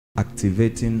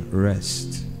activating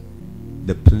rest,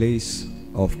 the place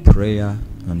of prayer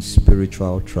and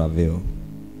spiritual travail.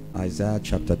 Isaiah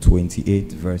chapter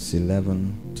 28 verse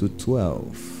 11 to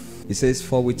 12. It says,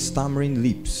 "For with stammering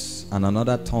lips and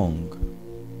another tongue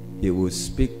he will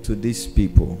speak to these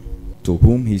people, to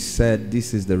whom he said,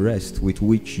 this is the rest with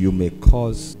which you may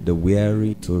cause the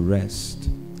weary to rest,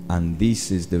 and this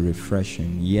is the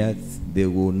refreshing, yet they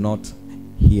will not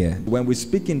hear." When we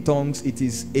speak in tongues, it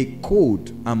is a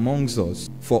code amongst us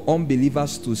for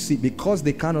unbelievers to see. Because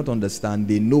they cannot understand,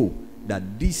 they know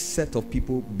that this set of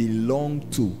people belong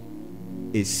to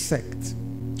a sect,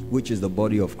 which is the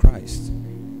body of Christ,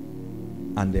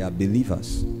 and they are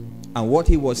believers. And what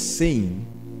he was saying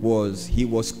was, he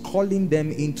was calling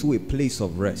them into a place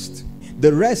of rest.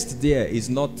 The rest there is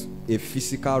not a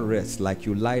physical rest like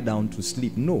you lie down to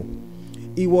sleep. No,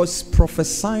 he was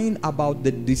prophesying about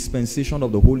the dispensation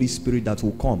of the Holy Spirit that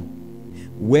will come,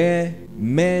 where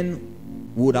men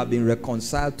would have been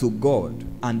reconciled to God,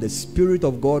 and the Spirit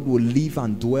of God will live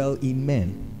and dwell in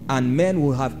men, and men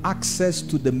will have access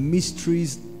to the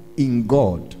mysteries in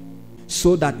God,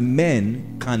 so that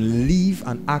men can live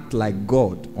and act like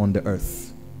God on the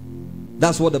earth.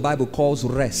 That's what the Bible calls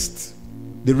rest.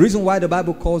 The reason why the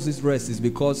Bible calls this rest is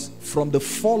because from the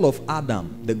fall of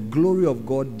Adam, the glory of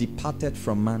God departed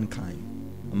from mankind.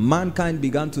 Mankind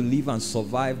began to live and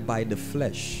survive by the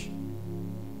flesh,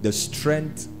 the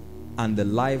strength and the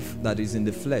life that is in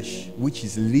the flesh, which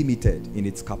is limited in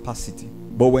its capacity.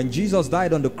 But when Jesus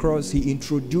died on the cross, he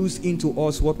introduced into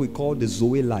us what we call the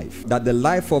Zoe life, that the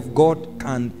life of God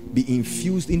can be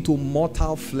infused into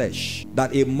mortal flesh,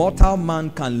 that a mortal man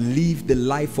can live the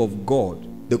life of God.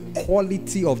 The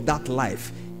quality of that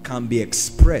life can be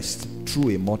expressed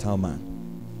through a mortal man.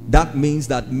 That means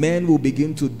that men will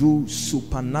begin to do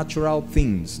supernatural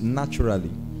things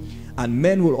naturally, and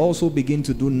men will also begin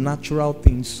to do natural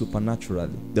things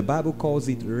supernaturally. The Bible calls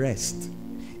it rest.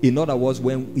 In other words,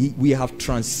 when we have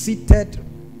transited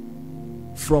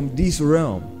from this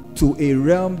realm to a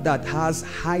realm that has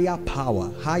higher power,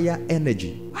 higher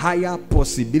energy, higher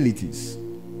possibilities,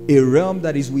 a realm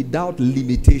that is without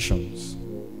limitations.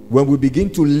 When we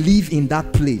begin to live in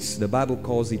that place, the Bible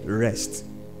calls it rest.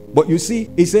 But you see,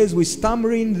 it says with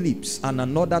stammering lips and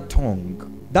another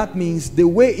tongue. That means the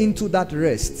way into that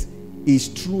rest is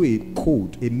through a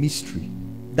code, a mystery.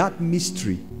 That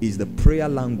mystery is the prayer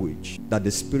language that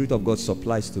the Spirit of God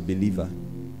supplies to believer.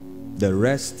 The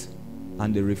rest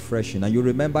and the refreshing. And you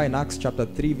remember in Acts chapter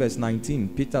 3 verse 19,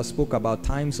 Peter spoke about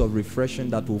times of refreshing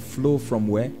that will flow from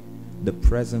where? The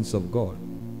presence of God.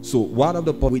 So one of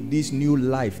the problems with this new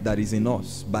life that is in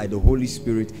us by the Holy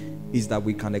Spirit is that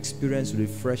we can experience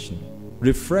refreshing.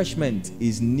 Refreshment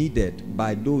is needed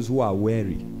by those who are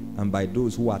weary and by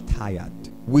those who are tired,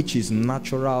 which is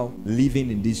natural living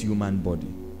in this human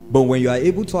body. But when you are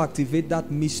able to activate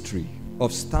that mystery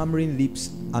of stammering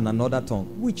lips and another tongue,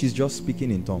 which is just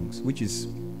speaking in tongues, which is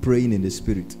praying in the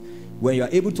Spirit, when you are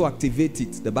able to activate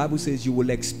it, the Bible says you will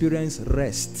experience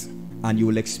rest and you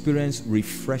will experience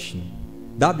refreshing.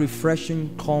 That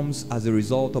refreshing comes as a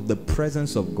result of the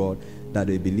presence of God that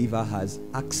a believer has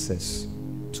access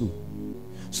to.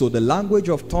 So the language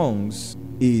of tongues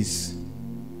is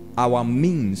our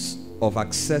means of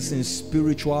accessing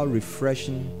spiritual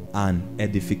refreshing and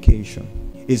edification.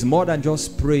 It's more than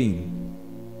just praying.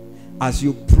 As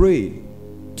you pray,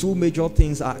 two major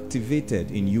things are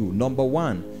activated in you. Number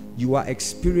one, you are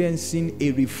experiencing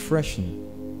a refreshing.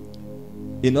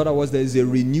 In other words, there is a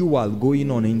renewal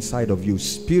going on inside of you,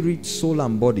 spirit, soul,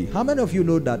 and body. How many of you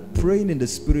know that praying in the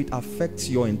Spirit affects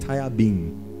your entire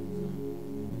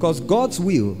being? Because God's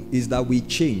will is that we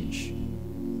change.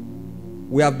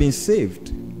 We have been saved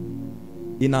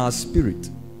in our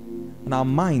spirit, and our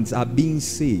minds are being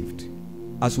saved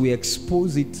as we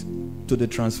expose it to the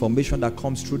transformation that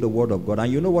comes through the Word of God.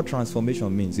 And you know what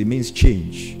transformation means? It means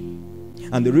change.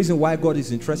 And the reason why God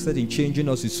is interested in changing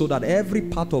us is so that every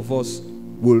part of us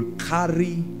will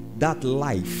carry that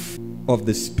life of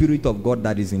the Spirit of God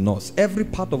that is in us. Every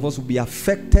part of us will be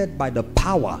affected by the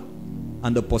power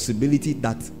and the possibility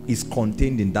that is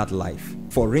contained in that life.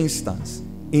 For instance,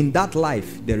 in that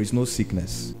life, there is no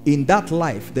sickness. In that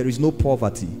life, there is no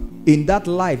poverty. In that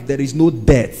life, there is no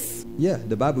death. Yeah,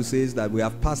 the Bible says that we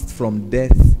have passed from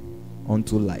death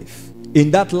unto life. In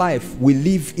that life, we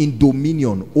live in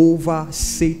dominion over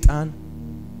Satan,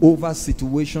 over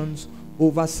situations,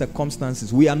 over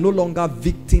circumstances. We are no longer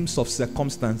victims of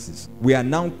circumstances. We are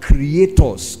now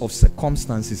creators of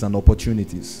circumstances and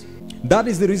opportunities. That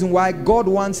is the reason why God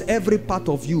wants every part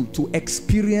of you to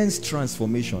experience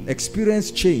transformation,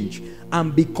 experience change,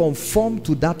 and be conformed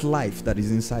to that life that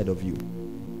is inside of you.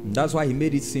 That's why he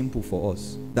made it simple for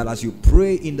us. That as you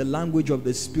pray in the language of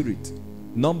the Spirit,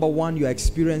 number one, you are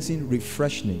experiencing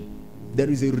refreshing. There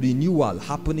is a renewal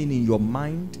happening in your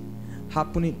mind.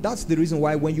 That's the reason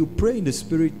why when you pray in the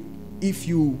Spirit, if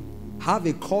you have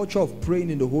a culture of praying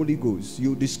in the Holy Ghost,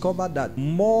 you discover that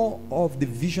more of the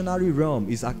visionary realm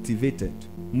is activated.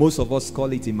 Most of us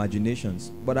call it imaginations,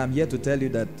 but I'm here to tell you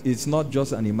that it's not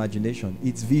just an imagination,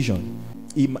 it's vision.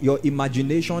 Your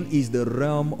imagination is the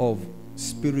realm of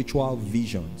spiritual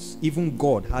visions. Even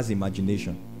God has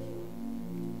imagination.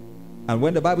 And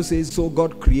when the Bible says, so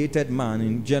God created man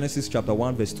in Genesis chapter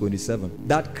 1 verse 27,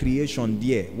 that creation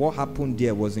there, what happened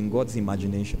there was in God's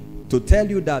imagination. To tell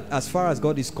you that as far as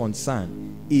God is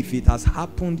concerned, if it has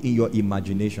happened in your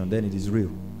imagination, then it is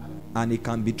real. And it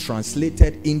can be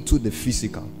translated into the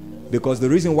physical. Because the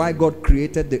reason why God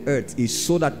created the earth is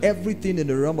so that everything in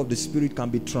the realm of the Spirit can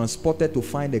be transported to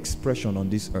find expression on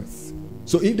this earth.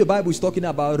 So if the Bible is talking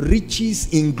about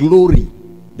riches in glory,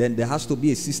 then there has to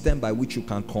be a system by which you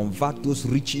can convert those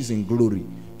riches in glory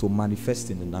to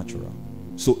manifest in the natural.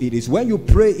 So it is when you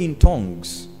pray in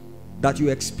tongues that you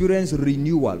experience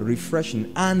renewal,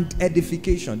 refreshing, and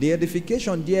edification. The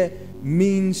edification there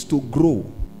means to grow,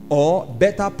 or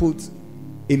better put,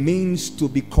 it means to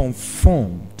be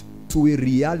conformed to a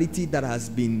reality that has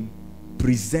been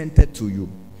presented to you.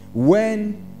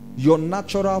 When your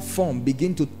natural form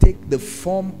begins to take the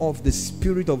form of the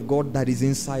Spirit of God that is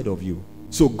inside of you.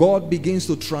 So God begins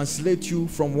to translate you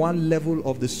from one level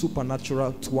of the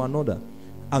supernatural to another.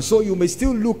 And so you may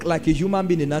still look like a human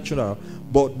being in natural,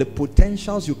 but the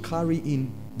potentials you carry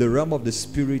in the realm of the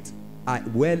Spirit are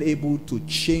well able to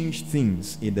change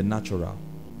things in the natural.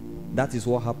 That is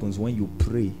what happens when you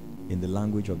pray in the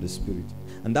language of the Spirit.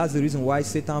 And that's the reason why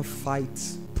Satan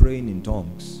fights praying in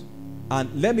tongues.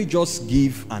 And let me just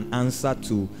give an answer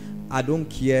to, I don't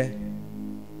care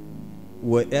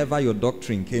wherever your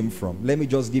doctrine came from. Let me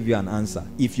just give you an answer.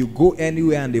 If you go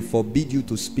anywhere and they forbid you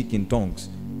to speak in tongues,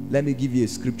 let me give you a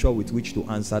scripture with which to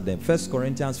answer them. 1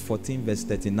 Corinthians 14 verse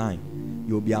 39.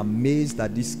 You'll be amazed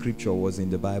that this scripture was in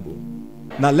the Bible.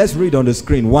 Now let's read on the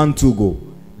screen. 1, 2, go.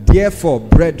 Therefore,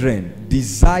 brethren,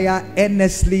 desire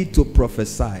earnestly to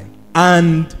prophesy.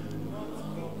 And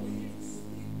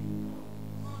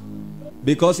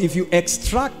because if you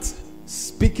extract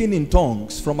speaking in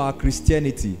tongues from our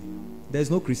Christianity,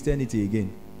 there's no Christianity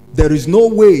again. There is no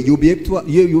way you'll be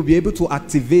able to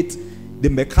activate the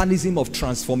mechanism of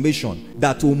transformation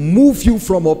that will move you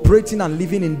from operating and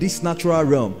living in this natural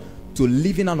realm to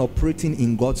living and operating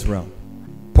in God's realm.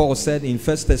 Paul said in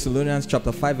 1 Thessalonians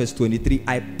chapter 5 verse 23,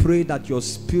 I pray that your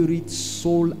spirit,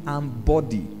 soul, and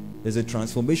body, there's a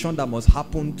transformation that must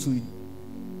happen to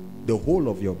the whole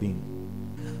of your being.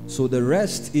 So the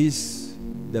rest is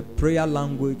the prayer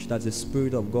language that the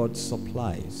Spirit of God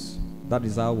supplies. That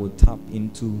is how we'll tap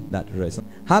into that rest.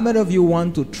 How many of you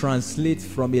want to translate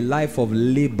from a life of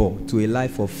labor to a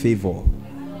life of favor?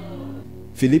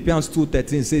 Philippians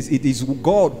 2:13 says, it is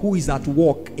God who is at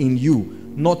work in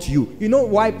you, not you. You know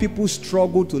why people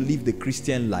struggle to live the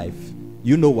Christian life?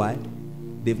 You know why?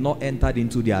 They've not entered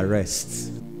into their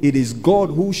rest. It is God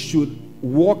who should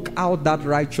work out that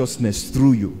righteousness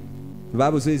through you. The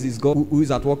Bible says it's God who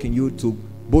is at work in you to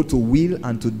both to will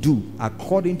and to do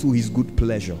according to his good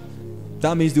pleasure.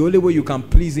 That means the only way you can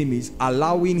please him is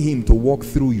allowing him to walk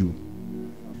through you.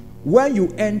 When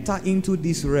you enter into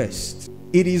this rest,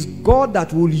 it is God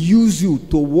that will use you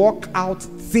to work out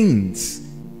things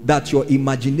that your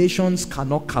imaginations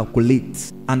cannot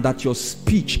calculate and that your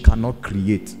speech cannot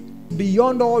create.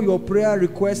 Beyond all your prayer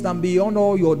requests and beyond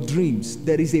all your dreams,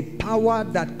 there is a power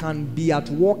that can be at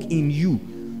work in you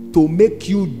to make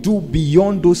you do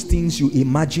beyond those things you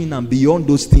imagine and beyond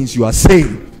those things you are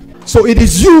saying. So it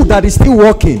is you that is still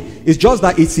working. It's just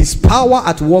that it's his power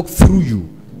at work through you.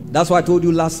 That's why I told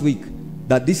you last week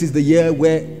that this is the year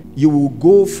where you will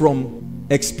go from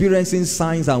experiencing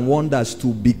signs and wonders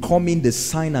to becoming the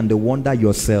sign and the wonder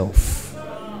yourself.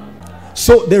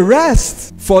 So the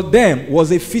rest for them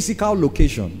was a physical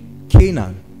location,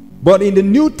 Canaan. But in the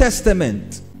New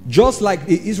Testament, just like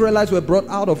the Israelites were brought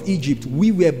out of Egypt,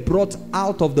 we were brought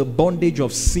out of the bondage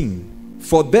of sin.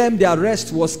 For them, their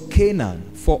rest was Canaan.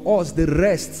 For us, the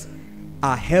rest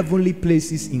are heavenly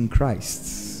places in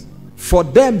Christ. For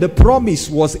them, the promise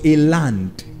was a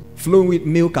land flowing with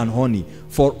milk and honey.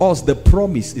 For us, the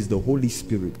promise is the Holy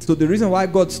Spirit. So the reason why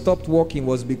God stopped working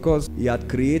was because he had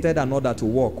created another to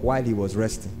work while he was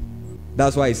resting.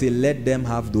 That's why he said, let them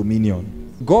have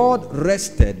dominion. God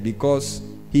rested because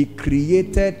he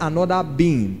created another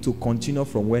being to continue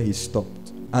from where he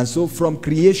stopped. And so from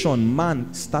creation,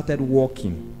 man started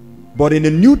walking. But in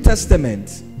the New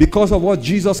Testament, because of what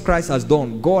Jesus Christ has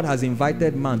done, God has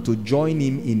invited man to join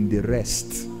him in the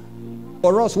rest.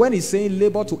 For us, when he's saying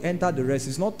labor to enter the rest,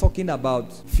 he's not talking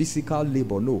about physical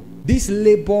labor. No. This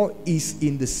labor is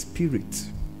in the spirit.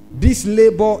 This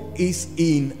labor is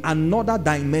in another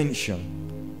dimension.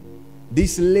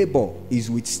 This labor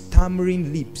is with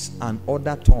stammering lips and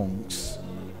other tongues.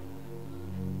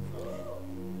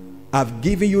 I've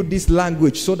given you this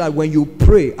language so that when you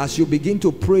pray, as you begin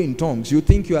to pray in tongues, you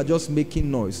think you are just making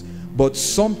noise. But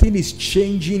something is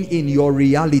changing in your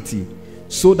reality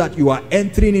so that you are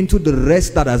entering into the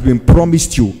rest that has been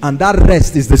promised you. And that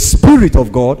rest is the Spirit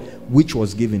of God which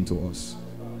was given to us.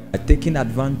 By taking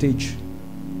advantage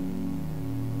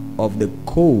of the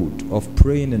code of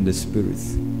praying in the Spirit,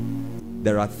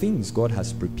 there are things God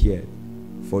has prepared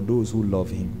for those who love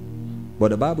him. But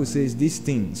the Bible says these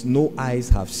things no eyes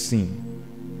have seen,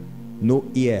 no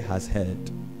ear has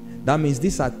heard. That means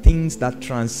these are things that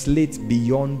translate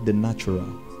beyond the natural.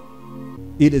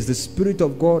 It is the Spirit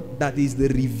of God that is the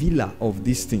revealer of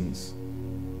these things.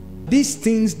 These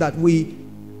things that we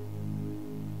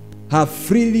have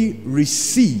freely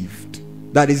received,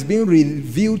 that is being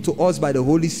revealed to us by the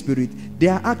Holy Spirit, they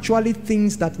are actually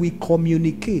things that we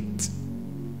communicate.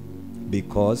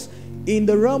 Because in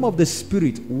the realm of the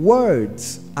Spirit,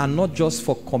 words are not just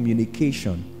for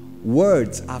communication.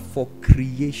 Words are for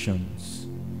creations.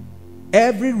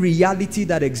 Every reality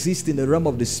that exists in the realm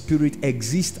of the Spirit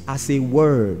exists as a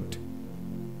word.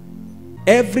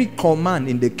 Every command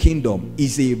in the kingdom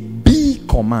is a be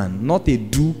command, not a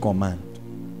do command.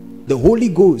 The Holy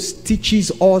Ghost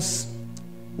teaches us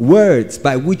words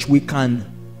by which we can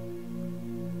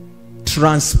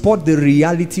transport the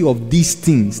reality of these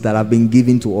things that have been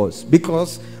given to us.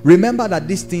 Because remember that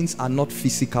these things are not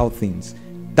physical things.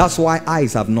 That's why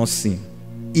eyes have not seen,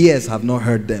 ears have not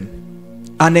heard them.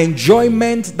 An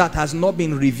enjoyment that has not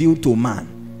been revealed to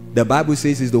man, the Bible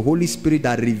says, is the Holy Spirit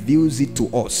that reveals it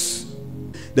to us.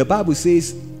 The Bible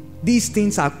says these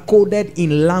things are coded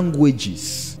in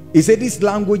languages. It said these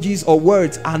languages or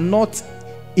words are not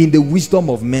in the wisdom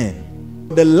of men.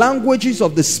 The languages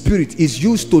of the Spirit is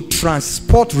used to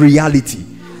transport reality.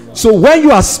 So when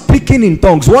you are speaking in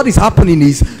tongues, what is happening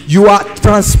is you are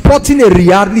transporting a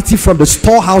reality from the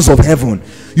storehouse of heaven.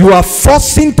 You are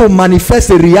forcing to manifest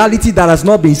a reality that has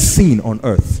not been seen on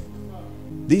earth.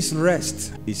 This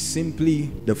rest is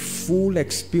simply the full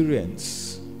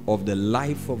experience of the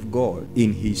life of God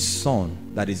in his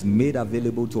Son that is made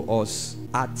available to us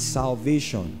at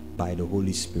salvation by the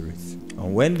Holy Spirit.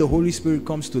 And when the Holy Spirit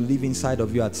comes to live inside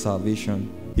of you at salvation,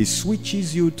 he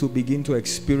switches you to begin to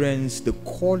experience the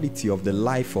quality of the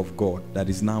life of God that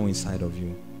is now inside of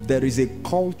you. There is a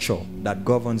culture that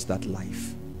governs that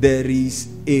life. There is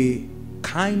a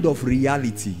kind of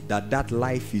reality that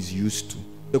life is used to.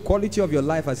 The quality of your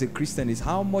life as a Christian is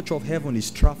how much of heaven is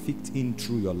trafficked in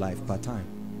through your life per time.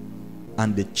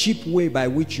 And the cheap way by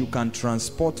which you can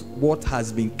transport what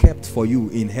has been kept for you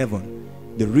in heaven,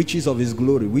 the riches of his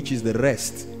glory, which is the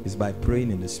rest, is by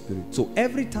praying in the Spirit. So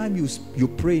every time you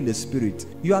pray in the Spirit,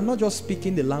 you are not just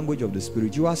speaking the language of the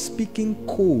Spirit, you are speaking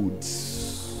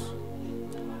codes.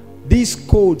 These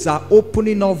codes are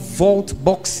opening up vault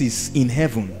boxes in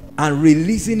heaven and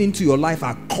releasing into your life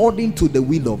according to the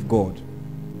will of God.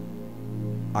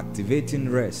 Activating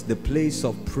rest, the place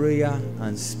of prayer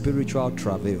and spiritual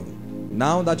travail.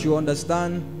 Now that you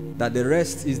understand that the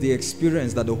rest is the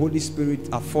experience that the Holy Spirit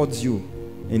affords you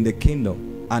in the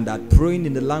kingdom, and that praying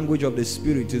in the language of the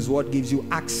Spirit is what gives you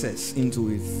access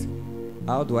into it.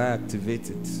 How do I activate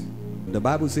it? The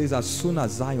Bible says as soon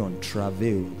as Zion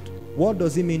travailed. What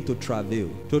does it mean to travail?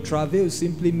 To travail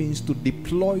simply means to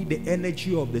deploy the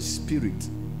energy of the Spirit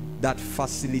that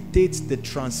facilitates the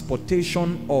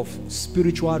transportation of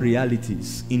spiritual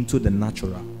realities into the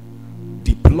natural.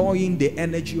 Deploying the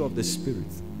energy of the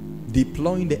Spirit.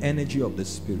 Deploying the energy of the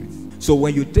Spirit. So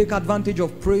when you take advantage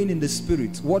of praying in the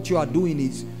Spirit, what you are doing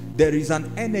is there is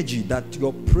an energy that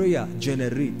your prayer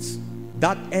generates.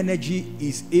 That energy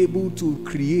is able to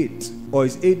create or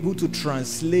is able to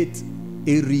translate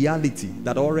a reality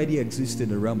that already exists in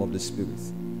the realm of the Spirit.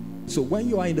 So when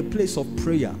you are in the place of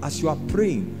prayer, as you are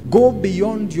praying, go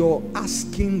beyond your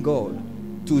asking God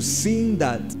to seeing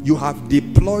that you have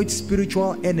deployed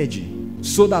spiritual energy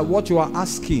so that what you are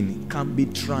asking can be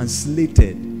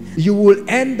translated. You will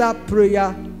end up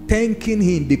prayer thanking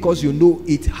him because you know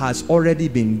it has already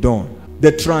been done.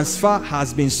 The transfer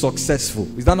has been successful.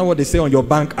 Is that not what they say on your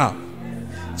bank app?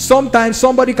 Sometimes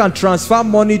somebody can transfer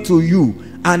money to you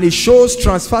and it shows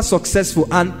transfer successful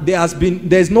and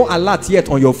there's no alert yet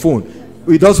on your phone.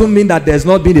 It doesn't mean that there's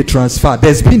not been a transfer.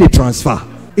 There's been a transfer.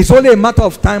 It's only a matter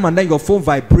of time, and then your phone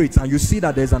vibrates and you see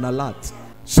that there's an alert.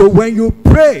 So when you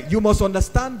pray, you must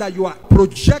understand that you are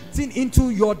projecting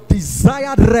into your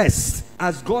desired rest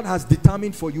as God has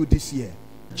determined for you this year.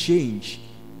 Change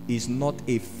is not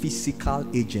a physical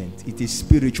agent, it is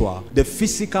spiritual. The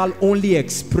physical only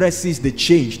expresses the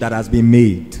change that has been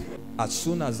made. As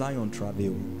soon as Zion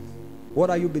travail, what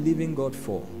are you believing God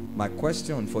for? My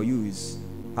question for you is,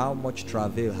 how much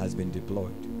travail has been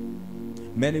deployed?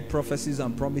 Many prophecies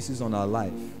and promises on our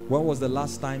life. When was the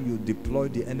last time you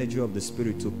deployed the energy of the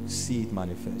Spirit to see it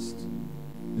manifest?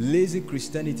 Lazy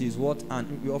Christianity is what?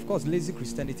 And of course, lazy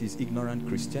Christianity is ignorant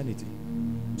Christianity.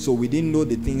 So we didn't know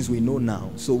the things we know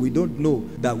now. So we don't know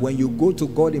that when you go to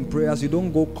God in prayers, you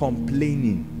don't go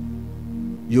complaining.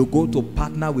 You go to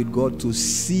partner with God to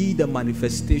see the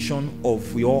manifestation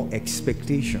of your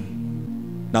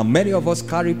expectation. Now, many of us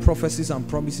carry prophecies and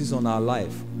promises on our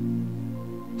life.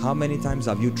 How many times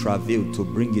have you travailed to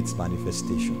bring its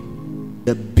manifestation?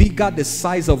 The bigger the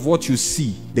size of what you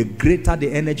see, the greater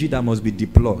the energy that must be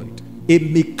deployed. A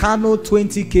Meccano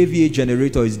 20 kVA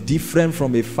generator is different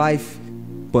from a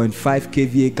 5.5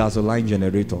 kVA gasoline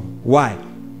generator. Why?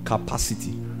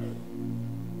 Capacity.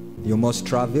 You must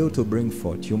travail to bring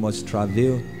forth. You must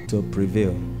travail to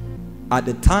prevail. At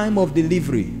the time of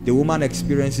delivery, the woman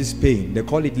experiences pain. They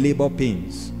call it labor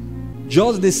pains.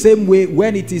 Just the same way,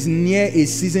 when it is near a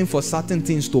season for certain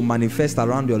things to manifest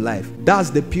around your life, that's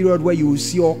the period where you will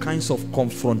see all kinds of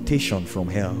confrontation from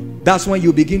hell. That's when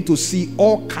you begin to see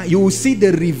you will see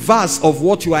the reverse of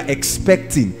what you are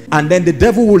expecting, and then the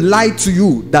devil will lie to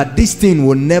you that this thing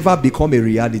will never become a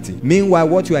reality. Meanwhile,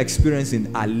 what you are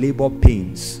experiencing are labor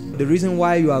pains. The reason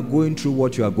why you are going through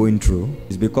what you are going through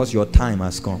is because your time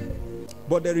has come.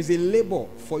 But there is a labor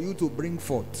for you to bring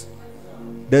forth.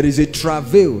 There is a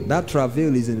travail. That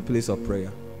travail is in the place of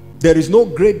prayer. There is no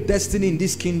great destiny in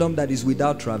this kingdom that is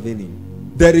without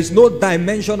travailing. There is no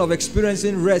dimension of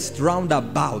experiencing rest round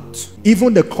about.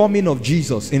 Even the coming of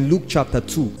Jesus in Luke chapter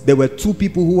 2, there were two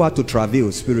people who had to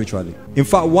travail spiritually. In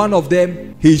fact, one of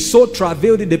them, he so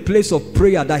travailed in the place of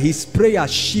prayer that his prayer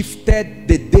shifted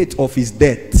the date of his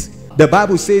death. The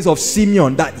Bible says of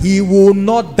Simeon that he will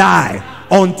not die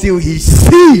until he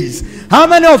sees. How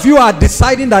many of you are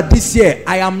deciding that this year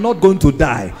I am not going to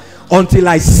die until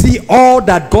I see all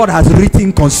that God has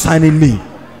written concerning me?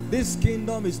 This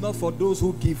kingdom is not for those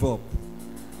who give up.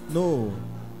 No.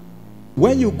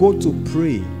 When you go to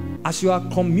pray, as you are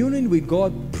communing with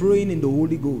God, praying in the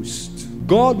Holy Ghost,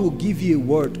 God will give you a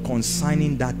word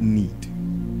concerning that need.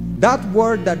 That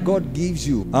word that God gives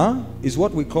you is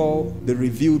what we call the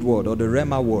revealed word, or the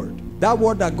Rhema word. That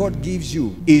word that God gives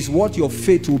you is what your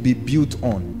faith will be built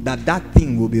on, that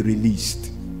thing will be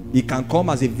released. It can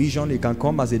come as a vision, it can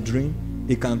come as a dream,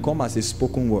 it can come as a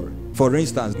spoken word. For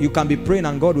instance, you can be praying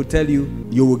and God will tell you,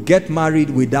 you will get married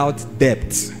without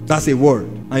debt. That's a word.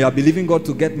 And you are believing God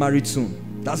to get married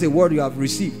soon. That's a word you have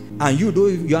received. And you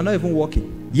are not even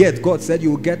working. Yet God said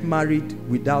you will get married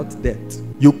without debt.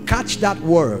 You catch that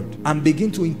word and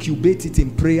begin to incubate it in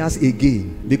prayers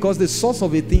again, because the source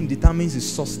of a thing determines its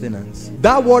sustenance.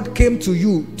 That word came to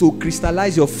you to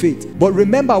crystallize your faith. But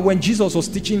remember, when Jesus was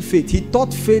teaching faith, he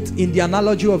taught faith in the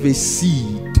analogy of a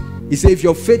seed. He said, if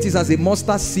your faith is as a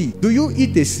mustard seed, do you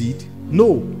eat a seed?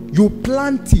 No, you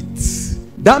plant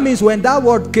it. That means when that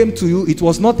word came to you, it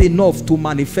was not enough to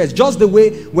manifest. Just the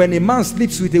way when a man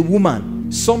sleeps with a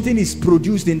woman, something is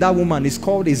produced in that woman. It's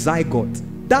called a zygote.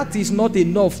 That is not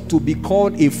enough to be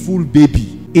called a full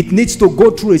baby. It needs to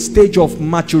go through a stage of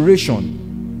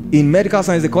maturation. In medical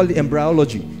science, they call it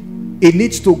embryology. It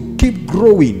needs to keep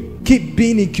growing, keep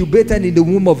being incubated in the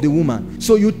womb of the woman.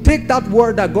 So you take that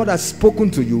word that God has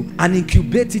spoken to you and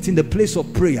incubate it in the place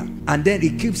of prayer, and then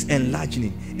it keeps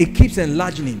enlarging. It keeps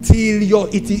enlarging till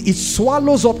it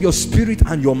swallows up your spirit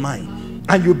and your mind,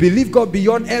 and you believe God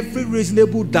beyond every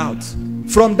reasonable doubt.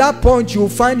 From that point, you will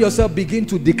find yourself begin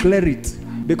to declare it.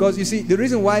 Because you see, the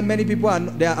reason why many people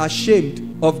are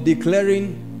ashamed of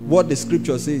declaring what the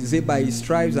scripture says, say by his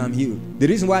stripes I'm healed. The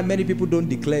reason why many people don't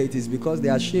declare it is because they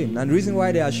are ashamed. And the reason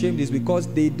why they are ashamed is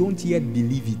because they don't yet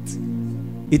believe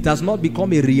it. It has not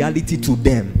become a reality to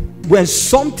them. When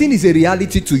something is a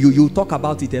reality to you, you talk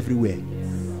about it everywhere.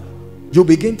 You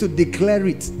begin to declare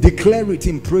it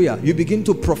in prayer. You begin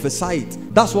to prophesy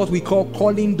it. That's what we call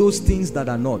calling those things that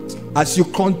are not. As you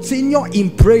continue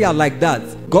in prayer like that,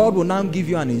 God will now give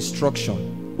you an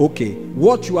instruction. Okay,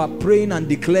 what you are praying and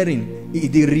declaring,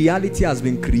 the reality has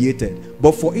been created.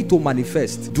 But for it to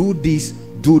manifest, do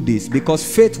this, because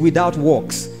faith without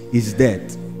works is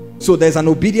dead. So there's an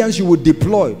obedience you will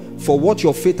deploy for what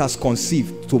your faith has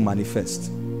conceived to manifest.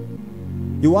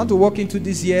 You want to walk into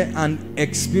this year and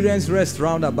experience rest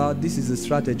roundabout. This is the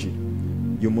strategy.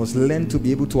 You must learn to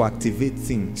be able to activate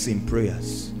things in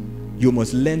prayers. You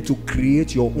must learn to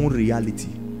create your own reality.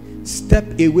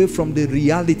 Step away from the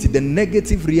reality, the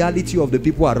negative reality of the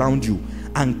people around you,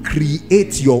 and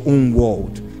create your own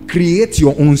world. Create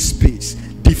your own space.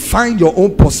 Define your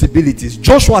own possibilities.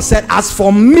 Joshua said, as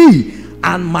for me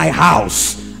and my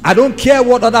house, I don't care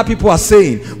what other people are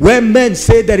saying. When men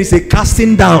say there is a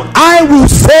casting down, I will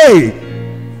say,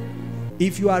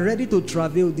 if you are ready to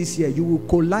travel this year, you will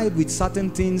collide with certain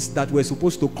things that were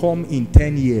supposed to come in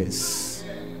 10 years.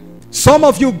 Some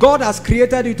of you, God has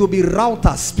created you to be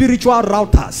routers, spiritual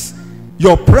routers.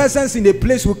 Your presence in a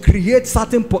place will create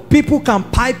certain people can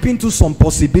pipe into some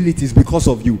possibilities because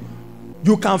of you.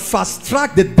 You can fast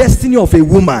track the destiny of a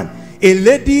woman, a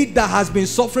lady that has been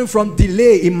suffering from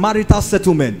delay in marital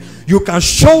settlement. You can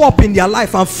show up in their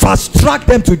life and fast track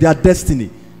them to their destiny.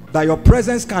 That your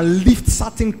presence can lift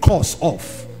certain costs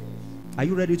off. Are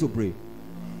you ready to pray?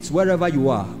 So wherever you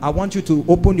are, I want you to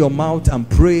open your mouth and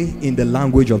pray in the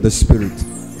language of the Spirit.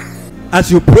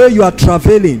 As you pray, you are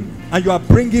traveling and you are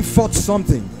bringing forth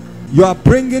something. You are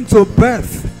bringing to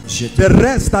birth the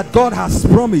rest that God has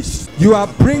promised. You are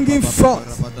bringing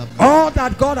forth all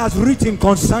that God has written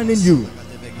concerning you.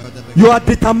 You are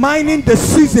determining the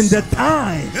season, the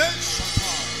time.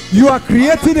 You are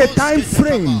creating a time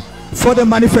frame for the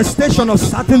manifestation of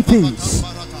certain things.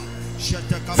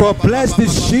 For blessed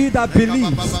is she that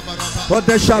believes, but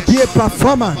there shall be a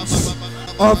performance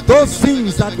of those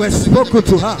things that were spoken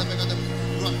to her.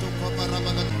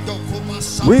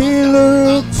 We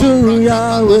look to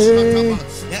Yahweh,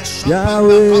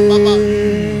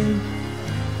 Yahweh.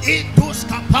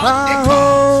 Our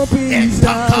hope is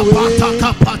Yahweh.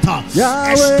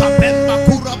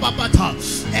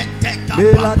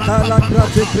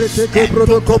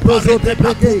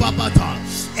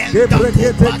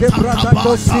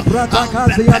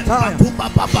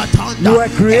 You were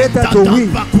created to win.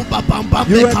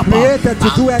 You were created to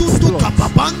do exploits.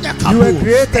 You were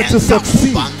created to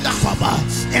succeed.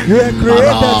 You were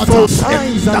created for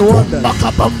signs and wonders.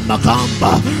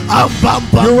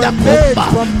 You were made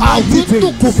from mighty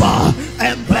things.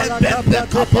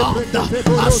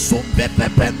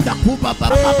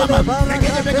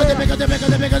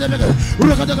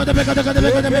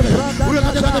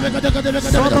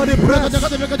 Somebody press.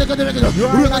 You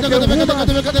are like a woman in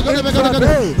travail.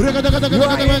 You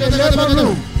are in the labor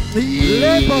room.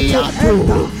 Labor to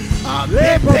enter.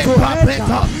 Labor to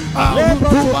enter.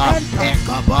 Labor to enter.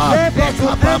 Labor to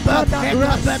enter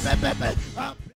that rest.